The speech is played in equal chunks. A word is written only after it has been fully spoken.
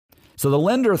So the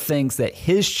lender thinks that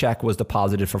his check was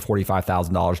deposited for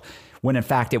 $45,000 when in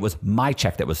fact it was my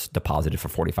check that was deposited for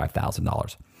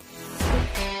 $45,000.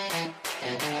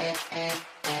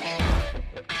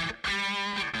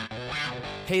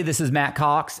 Hey, this is Matt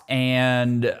Cox,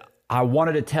 and I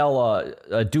wanted to tell,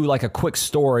 do like a quick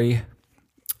story.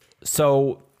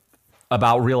 So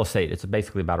about real estate. It's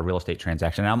basically about a real estate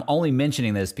transaction. And I'm only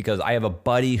mentioning this because I have a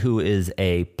buddy who is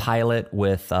a pilot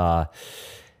with, with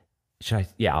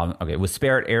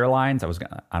Spirit Airlines. I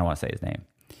don't want to say his name.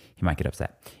 He might get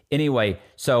upset. Anyway,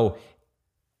 so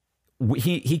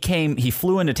he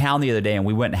flew into town the other day and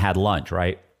we went and had lunch,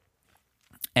 right?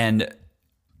 And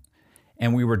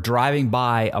we were driving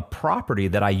by a property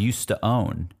that I used to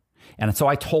own. And so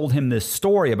I told him this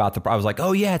story about I was like,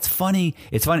 oh yeah, it's funny.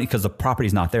 It's funny because the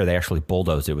property's not there. They actually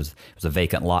bulldozed. It was a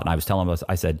vacant lot. And I was telling him,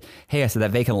 I said,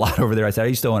 that vacant lot over there, I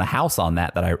used to own a house on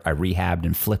that I rehabbed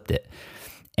and flipped it.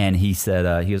 And he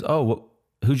said, he goes, oh,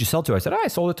 who'd you sell to? I said, I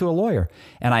sold it to a lawyer.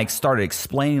 And I started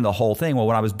explaining the whole thing. Well,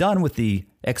 when I was done with the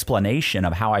explanation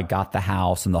of how I got the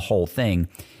house and the whole thing,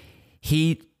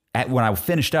 when I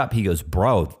finished up, he goes,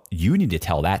 bro, you need to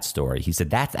tell that story. He said,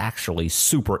 that's actually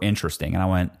super interesting. And I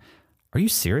went, are you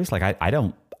serious? Like, I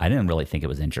didn't really think it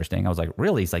was interesting. I was like,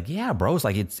 really? He's like, yeah, bro. It's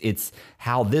like, it's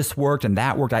how this worked and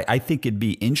that worked. I think it'd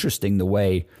be interesting the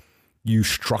way you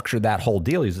structured that whole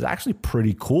deal. He was actually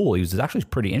pretty cool. He was actually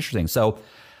pretty interesting. So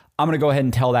I'm going to go ahead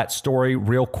and tell that story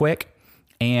real quick.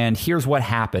 And here's what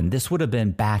happened. This would have been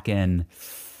back in,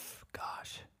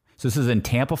 so this is in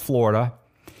Tampa, Florida,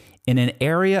 in an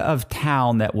area of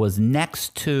town that was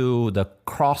next to the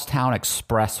Crosstown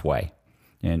Expressway.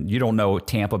 And you don't know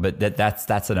Tampa, but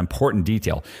that's an important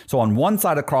detail. So on one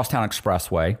side of Crosstown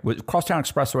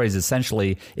Expressway, is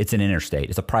essentially, it's an interstate.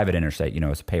 It's a private interstate.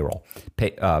 It's a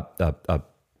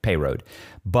pay road,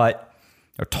 but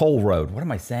a toll road. What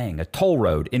am I saying? A toll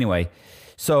road. Anyway,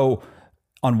 so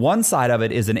on one side of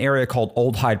it is an area called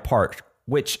Old Hyde Park,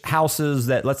 which houses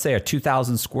that, let's say a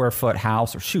 2,000 square foot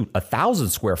house, or 1,000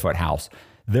 square foot house,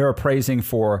 they're appraising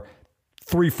for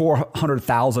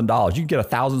 $300,000-$400,000. You can get a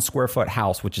 1,000 square foot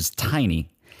house, which is tiny,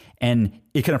 and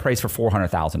it can appraise for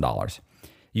 $400,000.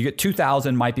 You get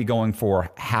 2,000, might be going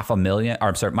for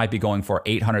 $500,000, might be going for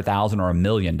 $800,000 or $1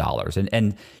 million.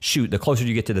 And the closer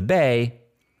you get to the bay,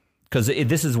 because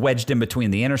this is wedged in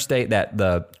between the interstate,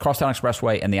 the Crosstown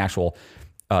Expressway, and the actual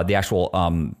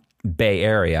Bay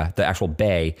Area, the actual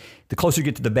bay. The closer you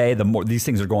get to the bay, the more these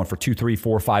things are going for $2, $3,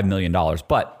 $4, $5 million.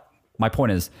 But my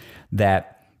point is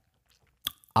that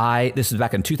this is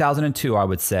back in 2002, I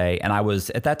would say. And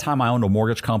at that time, I owned a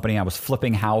mortgage company. I was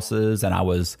flipping houses, and I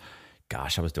was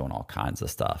doing all kinds of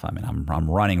stuff. I mean,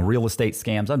 I'm running real estate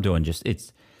scams. I'm doing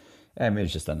it's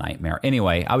just a nightmare.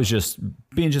 Anyway, I was just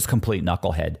being complete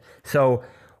knucklehead. So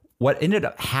what ended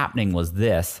up happening was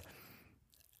this.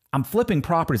 I'm flipping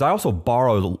properties. I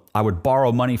would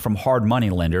borrow money from hard money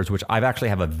lenders, which I've actually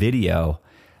have a video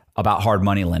about hard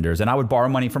money lenders. And I would borrow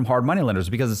money from hard money lenders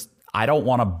because I don't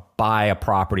want to buy a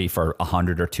property for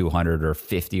 100 or 200 or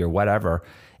 50 or whatever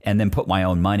and then put my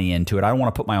own money into it. I don't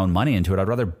want to put my own money into it. I'd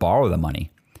rather borrow the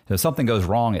money. If something goes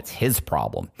wrong, it's his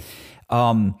problem.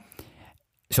 And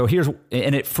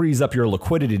it frees up your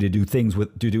liquidity to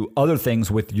do other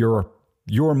things with your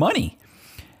money.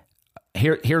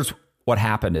 Here's what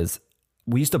happened is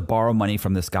we used to borrow money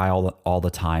from this guy all the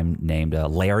time named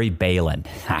Larry Balin.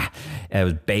 It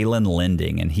was Balin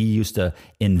Lending, and he used to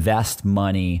invest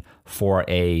money for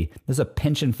there's a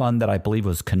pension fund that I believe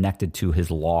was connected to his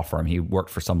law firm. He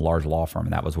worked for some large law firm,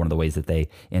 and that was one of the ways that they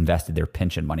invested their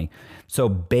pension money. So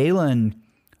Balin,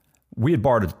 I'd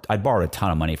borrowed a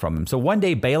ton of money from him. So one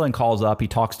day Balin calls up, he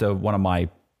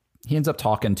ends up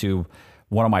talking to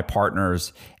one of my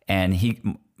partners, and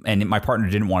my partner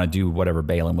didn't want to do whatever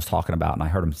Balin was talking about. And I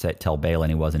heard him tell Balin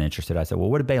he wasn't interested. I said, well,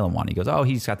 what did Balin want? He goes, oh,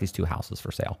 he's got these 2 houses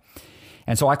for sale.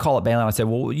 And so I call up Balin. I said,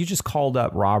 well, you just called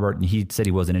up Robert and he said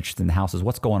he wasn't interested in the houses.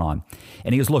 What's going on?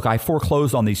 And he goes, look, I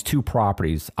foreclosed on these 2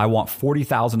 properties. I want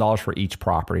 $40,000 for each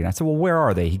property. And I said, well, where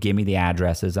are they? He gave me the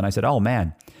addresses. And I said, oh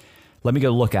man, let me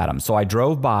go look at them. So I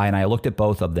drove by and I looked at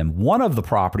both of them. One of the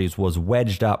properties was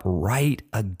wedged up right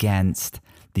against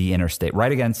the interstate,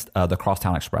 right against the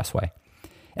Crosstown Expressway.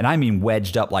 And I mean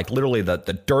wedged up, like literally the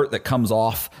dirt that comes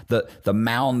off, the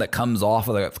mound that comes off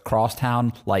of the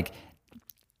crosstown, like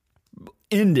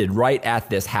ended right at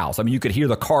this house. I mean, you could hear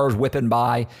the cars whipping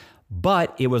by,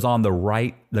 but it was on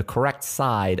the correct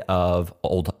side of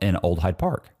Old Hyde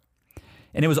Park.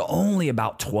 And it was only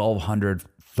about 1,200,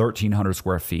 1,300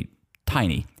 square feet,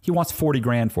 tiny. He wants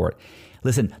 $40,000 for it.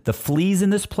 Listen, the fleas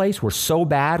in this place were so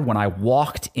bad when I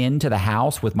walked into the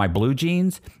house with my blue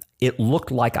jeans, it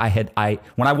looked like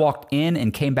when I walked in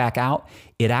and came back out,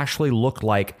 it actually looked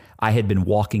like I had been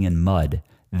walking in mud.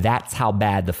 That's how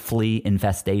bad the flea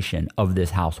infestation of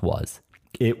this house was.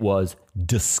 It was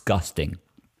disgusting.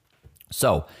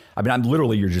 So, I mean,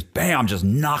 you're just, bam, just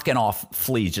knocking off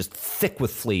fleas, just thick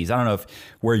with fleas. I don't know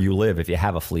where you live, if you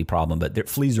have a flea problem, but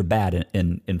fleas are bad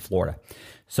in Florida.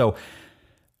 So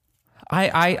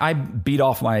I beat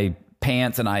off my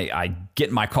pants and I get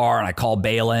in my car and I call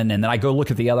Balin, and then I go look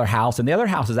at the other house, and the other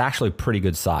house is actually pretty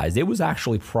good size. It was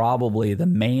actually the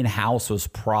main house was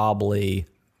probably,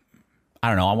 I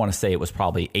don't know, I want to say it was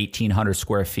probably 1,800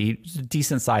 square feet. It was a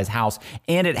decent sized house.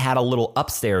 And it had a little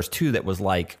upstairs too that was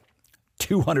like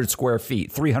 200 square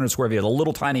feet, 300 square feet, a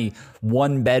little tiny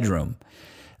 1 bedroom.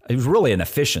 It was really an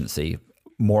efficiency,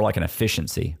 more like an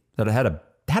efficiency. That it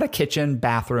had a kitchen,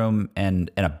 bathroom, and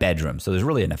a bedroom. So there's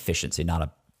really an efficiency, not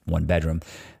a 1 bedroom.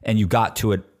 And you got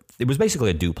to it. It was basically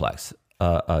a duplex,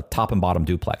 a top and bottom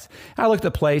duplex. And I looked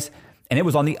at the place, and it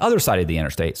was on the other side of the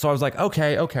interstate. So I was like,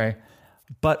 okay.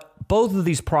 But both of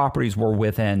these properties were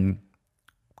within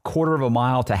quarter of a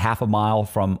mile to half a mile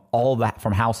from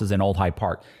from houses in Old Hyde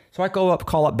Park. So I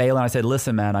call up Balin. I said,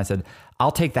 listen, man, I said,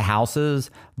 I'll take the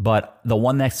houses, but the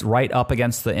one that's right up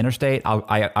against the interstate,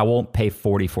 I won't pay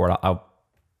 $40,000 for it.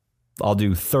 I'll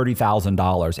do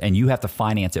 $30,000, and you have to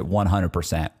finance it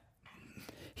 100%.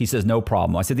 He says, no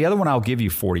problem. I said, the other one I'll give you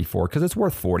 $40,000 for because it's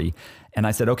worth $40,000. And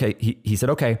I said, okay. He said,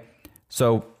 okay.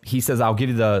 So he says, I'll give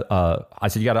you I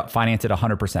said, you got to finance it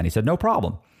 100%. He said, no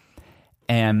problem.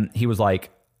 And he was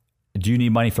like, do you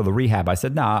need money for the rehab? I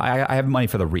said, no, I have money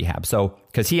for the rehab. So,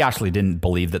 because he actually didn't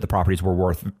believe that the properties were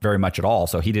worth very much at all.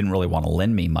 So he didn't really want to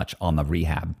lend me much on the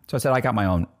rehab. So I said, I got my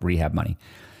own rehab money.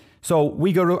 So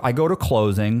I go to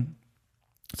closing.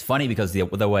 It's funny because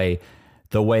the way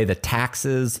the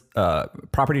taxes,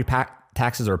 property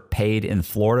taxes are paid in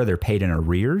Florida, they're paid in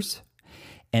arrears.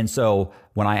 And so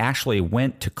when I actually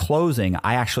went to closing,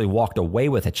 I actually walked away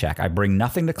with a check. I bring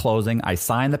nothing to closing. I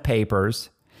sign the papers,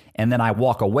 and then I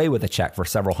walk away with a check for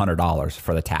several $100s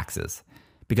for the taxes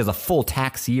because a full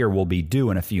tax year will be due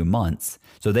in a few months.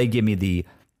 So they give me the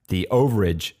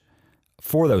overage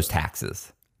for those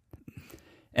taxes.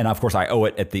 And of course, I owe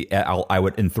it I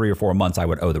would in 3 or 4 months, I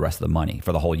would owe the rest of the money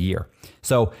for the whole year.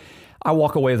 So I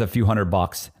walk away with a few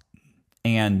 $100,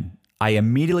 and I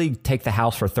immediately take the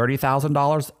house for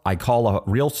 $30,000. I call a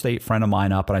real estate friend of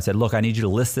mine up and I said, look, I need you to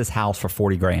list this house for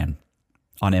 $40,000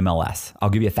 on MLS. I'll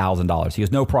give you $1,000. He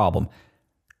goes, no problem.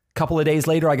 A couple of days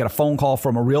later, I get a phone call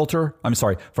from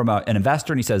from an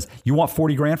investor. And he says, you want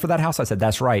 $40,000 for that house? I said,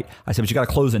 that's right. I said, but you got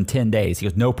to close in 10 days. He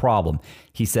goes, no problem.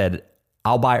 He said,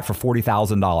 I'll buy it for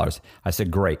 $40,000. I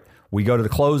said, great. We go to the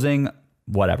closing,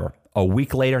 whatever. A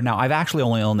week later, now I've actually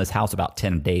only owned this house about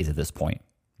 10 days at this point.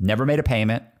 Never made a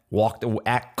payment.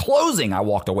 At closing, I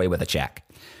walked away with a check.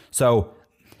 So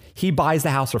he buys the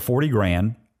house for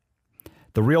 $40,000.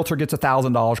 The realtor gets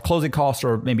 $1,000. Closing costs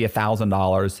are maybe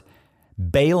 $1,000.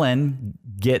 Balin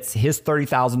gets his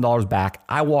 $30,000 back.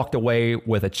 I walked away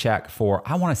with a check for,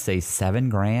 I want to say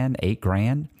 $7,000,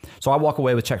 $8,000. So I walk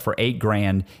away with a check for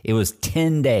 $8,000. It was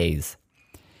 10 days.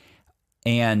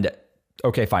 And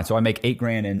okay, fine. So I make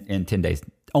 $8,000 in 10 days.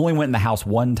 Only went in the house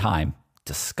one time.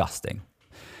 Disgusting.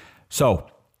 So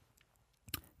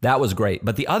that was great.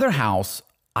 But the other house,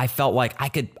 I felt like I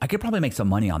could probably make some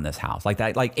money on this house. Like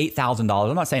that, like $8,000.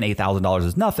 I'm not saying $8,000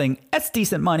 is nothing. That's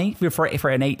decent money for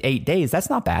an eight days. That's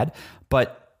not bad.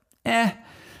 But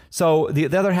So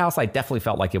the other house, I definitely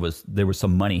felt like there was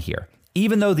some money here,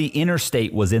 even though the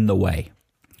interstate was in the way.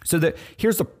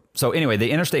 So anyway,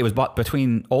 the interstate was bought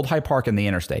between Old Hyde Park and the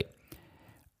interstate.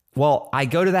 Well, I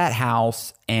go to that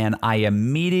house and I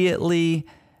immediately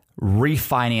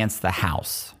refinance the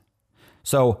house.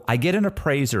 So I get an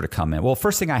appraiser to come in. Well,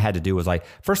 first thing I did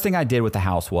with the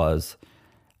house was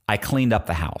I cleaned up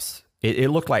the house.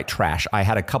 It looked like trash. I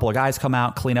had a couple of guys come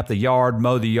out, clean up the yard,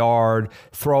 mow the yard,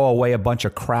 throw away a bunch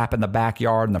of crap in the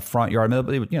backyard and the front yard.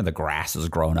 The grass is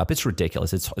growing up. It's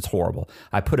ridiculous. It's horrible.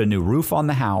 I put a new roof on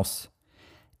the house,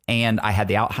 and I had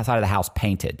the outside of the house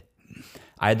painted.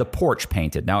 I had the porch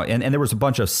painted. Now, and there was a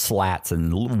bunch of slats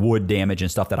and wood damage and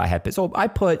stuff that I had. So I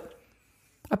put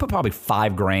probably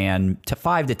 $5,000 to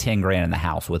 $5,000 to $10,000 in the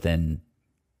house within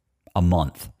a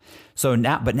month. So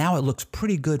now it looks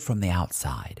pretty good from the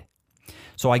outside.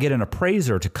 So I get an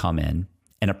appraiser to come in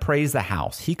and appraise the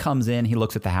house. He comes in, he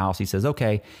looks at the house, he says,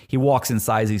 okay. He walks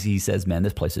inside, he says, man,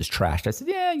 this place is trashed. I said,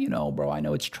 yeah, bro, I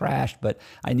know it's trashed, but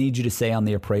I need you to say on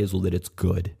the appraisal that it's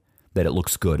good, that it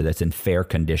looks good, that it's in fair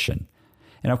condition.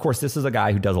 And of course, this is a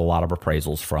guy who does a lot of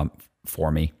appraisals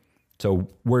for me. So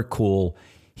we're cool.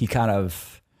 He kind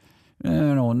of, I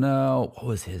don't know, what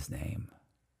was his name?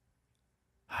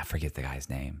 I forget the guy's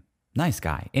name. Nice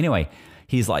guy. Anyway,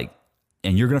 he's like,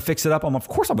 and you're going to fix it up? Of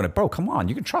course I'm going to, bro, come on.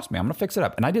 You can trust me. I'm going to fix it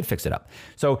up. And I did fix it up.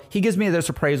 So he gives me this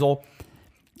appraisal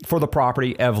for the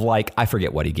property of like, I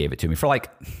forget what he gave it to me, for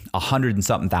like $100 and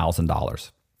something thousand.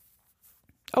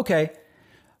 Okay.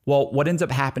 Well, what ends up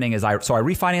happening is I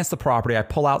refinance the property, I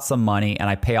pull out some money, and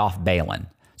I pay off Balin.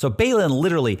 So Balin,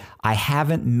 literally, I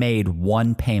haven't made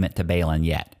one payment to Balin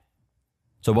yet.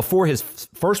 So before his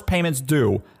first payment's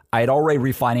due, I had already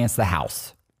refinanced the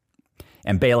house,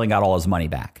 and Balin got all his money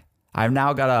back. I've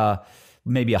now got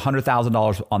maybe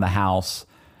 $100,000 on the house.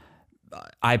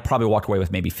 I probably walked away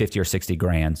with maybe 50 or 60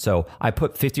 grand. So I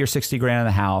put 50 or 60 grand in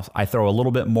the house. I throw a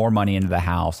little bit more money into the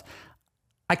house.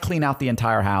 I clean out the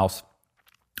entire house.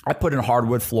 I put in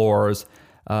hardwood floors.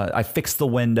 I fixed the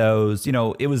windows. You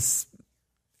know, it was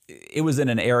in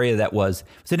an area that was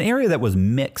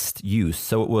mixed use.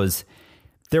 So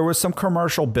there was some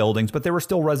commercial buildings, but there were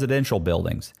still residential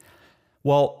buildings.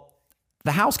 Well,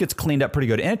 the house gets cleaned up pretty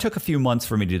good, and it took a few months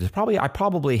for me to do this. I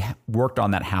probably worked on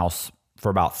that house for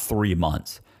about 3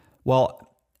 months.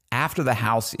 Well, after the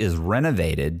house is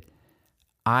renovated,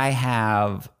 I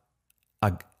have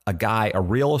a guy, a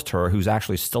realtor who's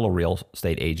actually still a real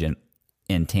estate agent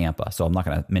in Tampa. So I'm not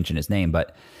going to mention his name,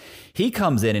 but he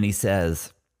comes in and he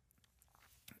says,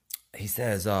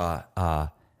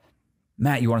 Matt,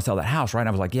 you want to sell that house, right? And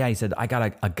I was like, yeah. He said, I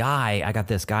got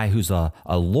this guy who's a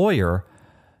lawyer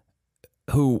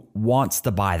who wants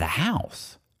to buy the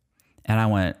house. And I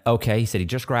went, okay. He said he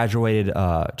just graduated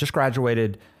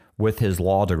with his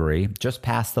law degree, just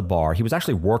passed the bar. He was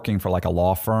actually working for like a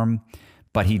law firm,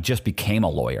 but he just became a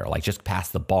lawyer, like just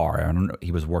passed the bar. I don't know,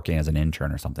 he was working as an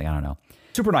intern or something. I don't know.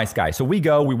 Super nice guy. So we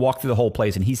walk through the whole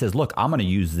place, and he says, look, I'm going to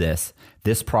use this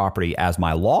property as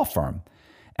my law firm.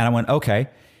 And I went, okay.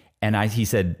 And I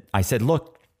said,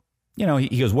 look, you know,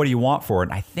 he goes, what do you want for it?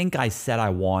 And I think I said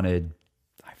I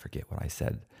forget what I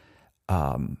said.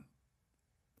 I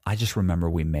just remember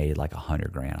we made like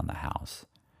 $100 grand on the house.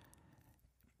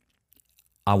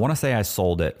 I want to say I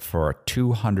sold it for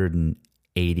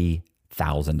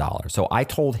 $280,000. So I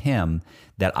told him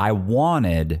that I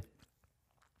wanted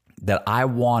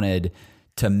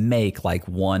to make like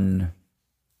that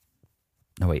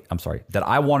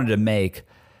I wanted to make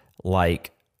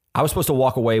like, I was supposed to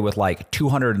walk away with like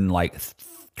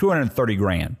 230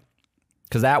 grand.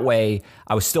 Cause that way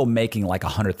I was still making like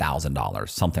 $100,000,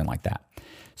 something like that.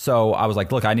 So I was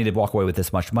like, look, I need to walk away with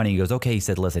this much money. He goes, okay. He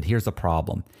said, listen, here's the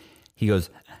problem. He goes,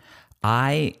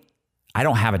 I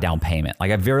don't have a down payment. Like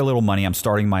I have very little money. I'm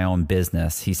starting my own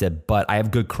business. He said, but I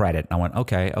have good credit. And I went,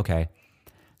 okay.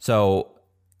 So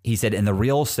he said, and the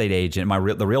real estate agent,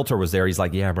 the realtor was there. He's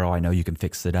like, yeah, bro, I know you can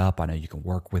fix it up. I know you can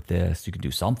work with this. You can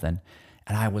do something.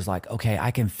 And I was like, okay,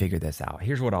 I can figure this out.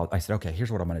 Here's what I said, okay,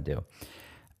 here's what I'm going to do.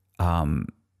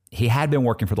 He had been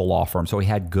working for the law firm, so he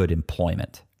had good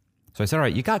employment. So I said, all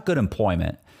right, you got good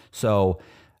employment. He's got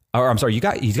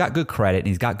good credit and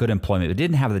he's got good employment, but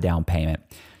didn't have the down payment.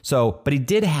 So, but he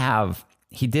did have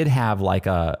like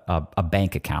a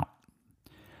bank account,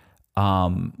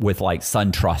 with like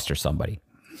SunTrust or somebody.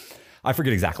 I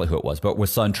forget exactly who it was, but with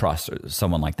SunTrust or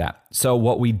someone like that. So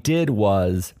what we did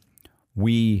was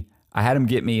I had him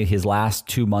get me his last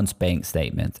 2 months bank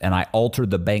statements, and I altered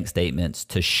the bank statements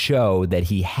to show that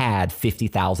he had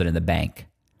 $50,000 in the bank.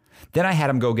 Then I had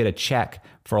him go get a check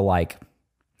for like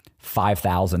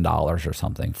 $5,000 or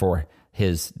something for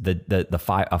his for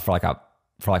like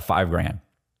 $5,000,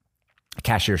 a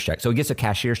cashier's check. So he gets a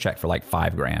cashier's check for like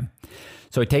 $5,000.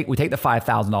 So we take the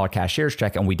 $5,000 cashier's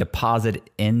check and we deposit it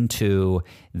into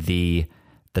the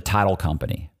title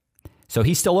company. So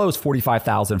he still owes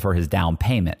 $45,000 for his down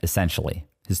payment. Essentially,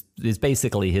 his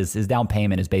down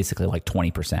payment is basically like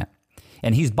 20%.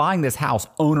 And he's buying this house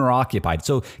owner occupied.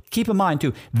 So keep in mind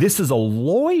too, this is a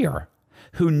lawyer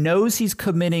who knows he's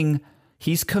committing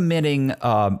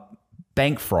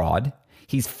bank fraud.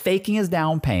 He's faking his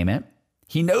down payment.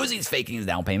 He knows he's faking his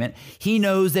down payment. He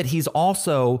knows that he's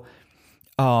also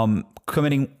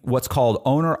committing what's called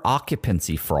owner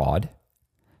occupancy fraud,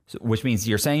 which means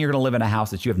you're saying you're going to live in a house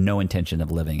that you have no intention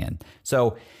of living in.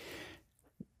 So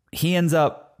he ends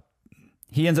up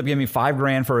giving me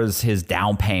 $5,000 for his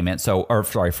down payment.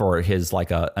 For his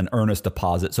like an earnest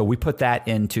deposit. So we put that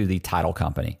into the title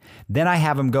company. Then I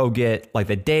have him go get like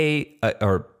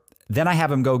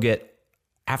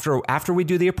after we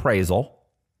do the appraisal,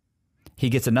 he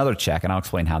gets another check, and I'll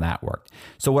explain how that worked.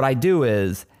 So what I do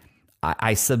is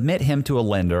I submit him to a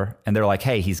lender, and they're like,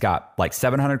 hey, he's got like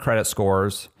 700 credit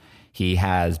scores. He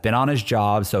has been on his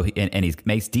job, so he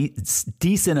makes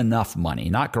decent enough money.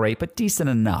 Not great, but decent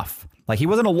enough. Like he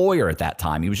wasn't a lawyer at that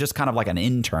time. He was just kind of like an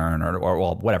intern or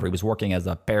well, whatever. He was working as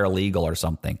a paralegal or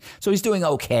something. So he's doing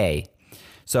okay.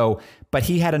 So, but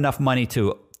he had enough money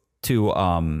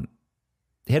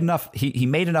he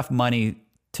made enough money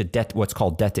to debt, what's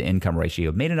called debt to income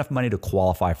ratio, made enough money to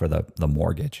qualify for the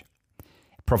mortgage,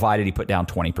 provided he put down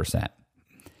 20%.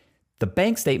 The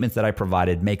bank statements that I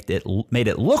provided made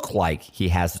it look like he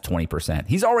has the 20%.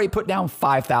 He's already put down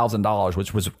 $5,000,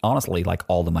 which was honestly like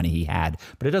all the money he had,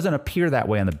 but it doesn't appear that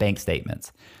way on the bank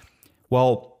statements.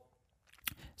 Well,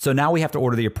 so now we have to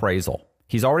order the appraisal.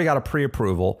 He's already got a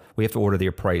pre-approval. We have to order the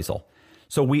appraisal.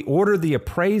 So we order the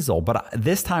appraisal, but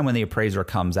this time when the appraiser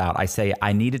comes out, I say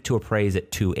I need it to appraise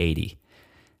at 280.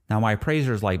 Now my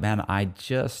appraiser is like, man, I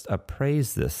just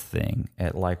appraised this thing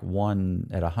at like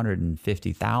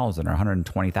 150,000 or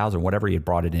 120,000, whatever he had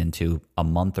brought it into a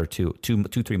month or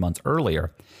 3 months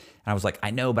earlier. And I was like,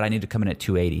 I know, but I need to come in at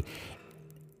 280.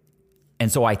 And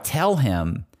so I tell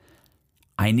him,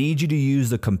 I need you to use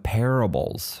the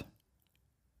comparables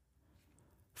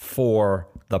for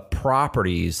the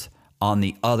properties on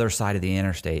the other side of the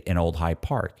interstate in Old Hyde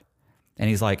Park. And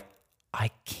he's like, I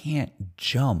can't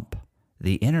jump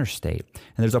the interstate.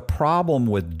 And there's a problem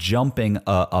with jumping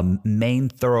a main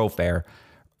thoroughfare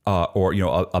or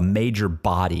a major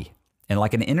body. And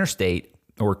like an interstate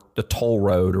or the toll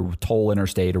road or toll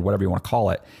interstate or whatever you want to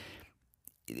call it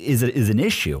is an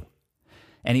issue.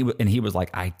 And he was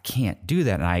like, I can't do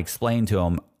that. And I explained to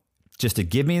him just to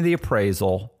give me the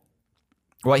appraisal.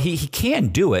 Well, he can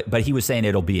do it, but he was saying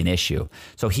it'll be an issue.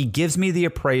 So he gives me the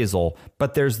appraisal,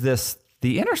 but there's the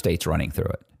interstate's running through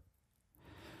it.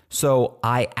 So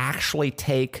I actually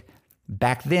take,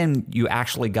 back then you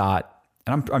actually got,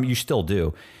 and you still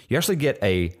do, you actually get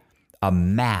a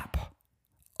map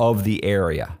of the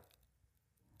area,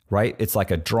 right? It's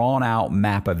like a drawn out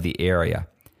map of the area.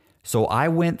 So I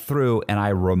went through and I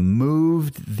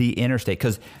removed the interstate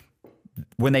because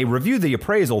when they review the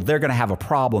appraisal, they're going to have a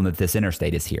problem that this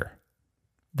interstate is here.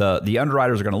 The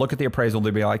underwriters are going to look at the appraisal and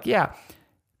they'll be like, yeah,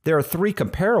 there are 3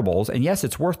 comparables, and yes,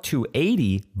 it's worth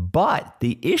 280, but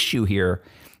the issue here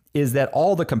is that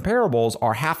all the comparables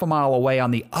are half a mile away on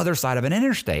the other side of an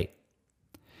interstate.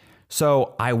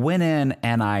 So I went in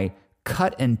and I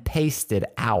cut and pasted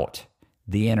out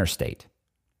the interstate.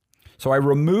 So I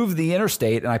removed the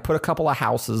interstate and I put a couple of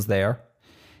houses there,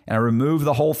 and I removed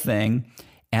the whole thing,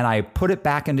 and I put it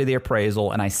back into the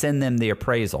appraisal, and I send them the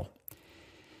appraisal.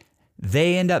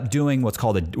 They end up doing what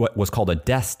was called a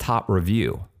desktop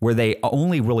review, where they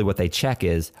only really what they check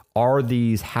is, are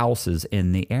these houses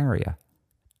in the area?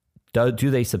 Do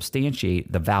they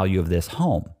substantiate the value of this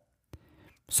home?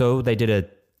 So they did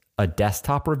a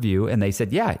desktop review, and they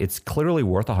said, yeah, it's clearly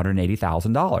worth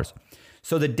 $180,000.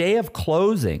 So the day of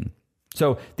closing,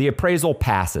 so the appraisal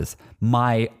passes.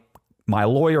 My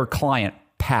lawyer client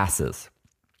passes.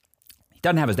 He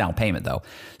doesn't have his down payment though.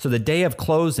 So the day of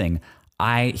closing,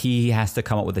 he has to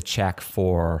come up with a check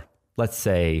for, let's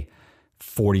say,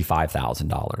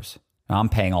 $45,000. I'm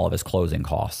paying all of his closing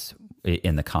costs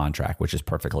in the contract, which is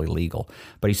perfectly legal.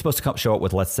 But he's supposed to show up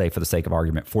with, let's say, for the sake of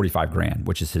argument, $45,000,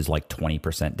 which is his like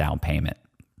 20% down payment,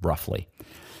 roughly.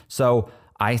 So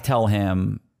I tell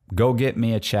him, go get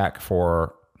me a check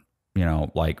for,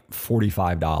 like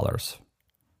 $45.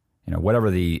 Whatever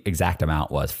the exact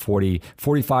amount was,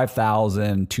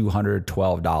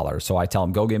 $45,212. So I tell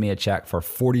him, go give me a check for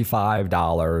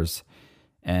 $45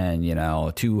 and,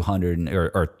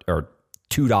 $200 or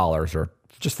 $2 or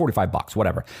just $45,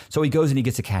 whatever. So he goes and he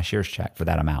gets a cashier's check for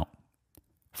that amount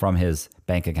from his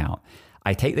bank account.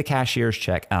 I take the cashier's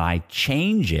check and I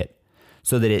change it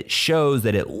so that it shows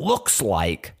that it looks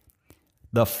like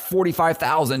the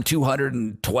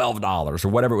 $45,212 or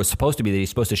whatever it was supposed to be that he's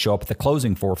supposed to show up at the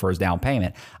closing for his down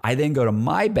payment. I then go to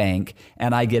my bank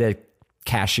and I get a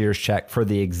cashier's check for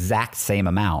the exact same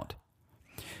amount.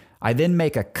 I then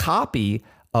make a copy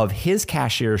of his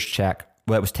cashier's check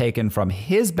that was taken from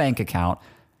his bank account,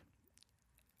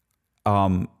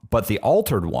 but the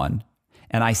altered one,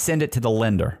 and I send it to the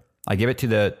lender. I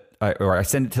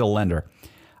send it to the lender.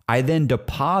 I then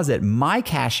deposit my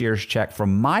cashier's check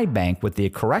from my bank with the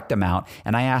correct amount,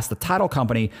 and I ask the title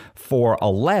company for a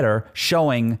letter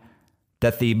showing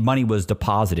that the money was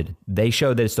deposited. They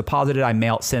show that it's deposited. I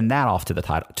send that off to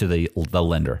the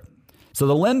lender. So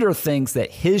the lender thinks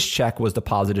that his check was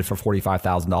deposited for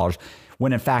 $45,000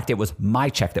 when in fact it was my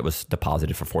check that was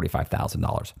deposited for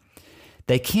 $45,000.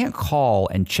 They can't call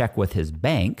and check with his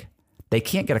bank. They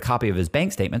can't get a copy of his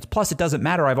bank statements. Plus, it doesn't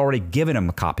matter. I've already given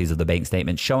him copies of the bank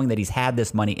statements showing that he's had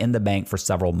this money in the bank for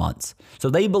several months. So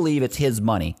they believe it's his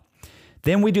money.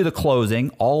 Then we do the closing.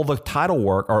 All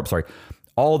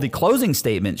All the closing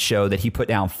statements show that he put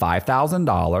down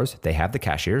 $5,000. They have the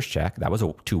cashier's check. That was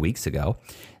 2 weeks ago.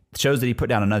 It shows that he put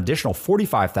down an additional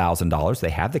 $45,000. They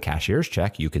have the cashier's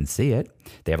check. You can see it.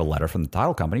 They have a letter from the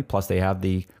title company. Plus, they have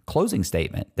the closing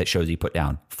statement that shows he put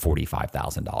down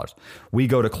 $45,000. We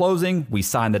go to closing. We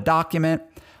sign the document.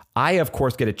 I, of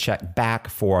course, get a check back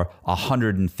for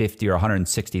 $150,000 or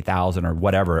 $160,000 or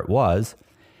whatever it was.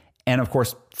 And of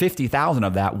course, $50,000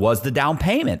 of that was the down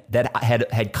payment that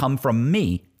had come from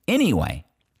me anyway,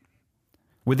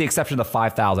 with the exception of the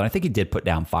 $5,000. I think he did put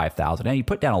down $5,000, and he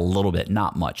put down a little bit,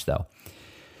 not much though.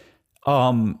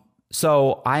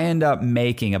 So I end up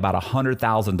making about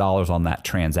 $100,000 on that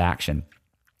transaction.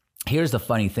 Here's the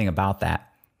funny thing about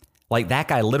that. Like, that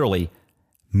guy literally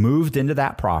moved into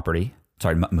that property.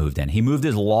 Sorry, moved in. He moved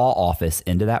his law office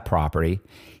into that property.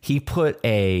 He put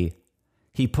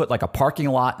like a parking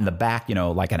lot in the back,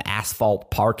 like an asphalt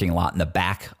parking lot in the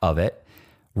back of it,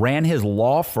 ran his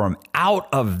law firm out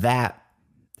of that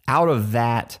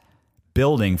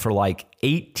building for like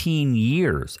 18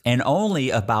 years. And only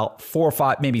about 4 or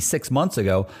 5, maybe 6 months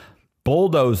ago,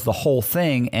 bulldozed the whole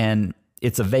thing. And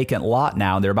it's a vacant lot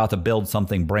now. They're about to build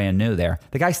something brand new there.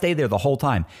 The guy stayed there the whole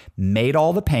time, made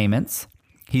all the payments.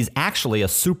 He's actually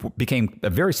became a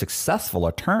very successful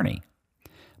attorney.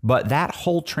 But that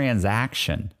whole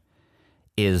transaction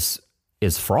is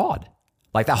fraud.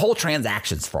 Like, that whole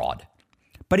transaction's fraud.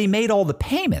 But he made all the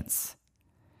payments.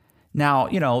 Now,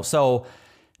 so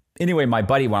anyway, my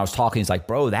buddy, when I was talking, he's like,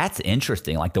 bro, that's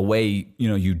interesting. Like, the way,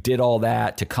 you did all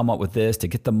that to come up with this, to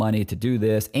get the money to do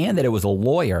this, and that it was a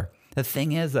lawyer. The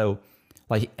thing is, though,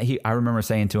 like, I remember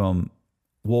saying to him,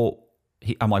 well,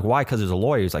 I'm like, why? Because there's a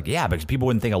lawyer. He's like, yeah, because people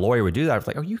wouldn't think a lawyer would do that. I was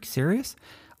like, are you serious?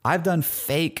 I've done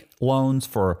fake loans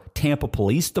for Tampa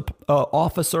police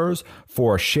officers,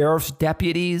 for sheriff's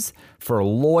deputies, for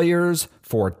lawyers,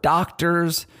 for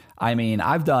doctors. I mean,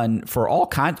 I've done for all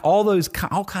kinds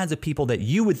of people that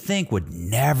you would think would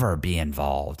never be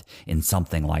involved in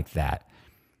something like that.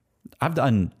 I've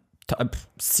done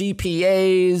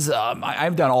CPAs.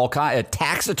 I've done all kinds of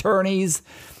tax attorneys.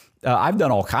 I've done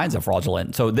all kinds of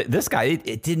fraudulent. So this guy,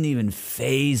 it didn't even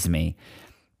faze me.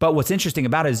 But what's interesting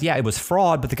about it is, yeah, it was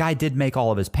fraud, but the guy did make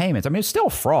all of his payments. I mean, it's still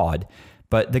fraud,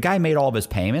 but the guy made all of his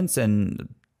payments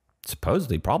and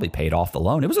supposedly probably paid off the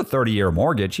loan. It was a 30-year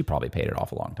mortgage. He probably paid it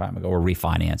off a long time ago or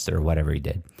refinanced it or whatever he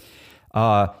did.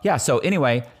 So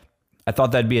anyway, I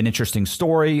thought that'd be an interesting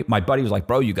story. My buddy was like,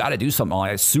 bro, you got to do something like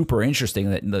that. It's super interesting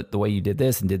that the way you did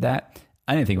this and did that.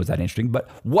 I didn't think it was that interesting, but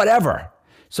whatever.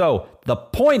 So the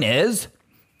point is,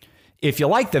 if you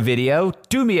like the video,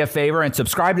 do me a favor and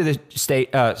subscribe to the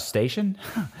station.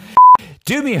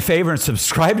 Do me a favor and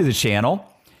subscribe to the channel.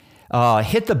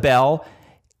 Hit the bell.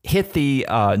 Hit the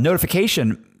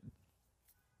notification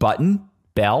button.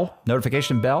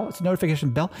 Notification bell. It's a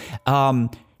notification bell.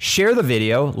 Share the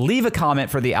video. Leave a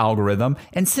comment for the algorithm.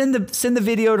 And send the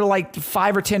video to like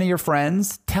 5 or 10 of your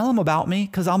friends. Tell them about me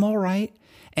because I'm all right.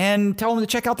 And tell them to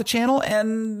check out the channel.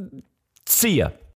 And see ya.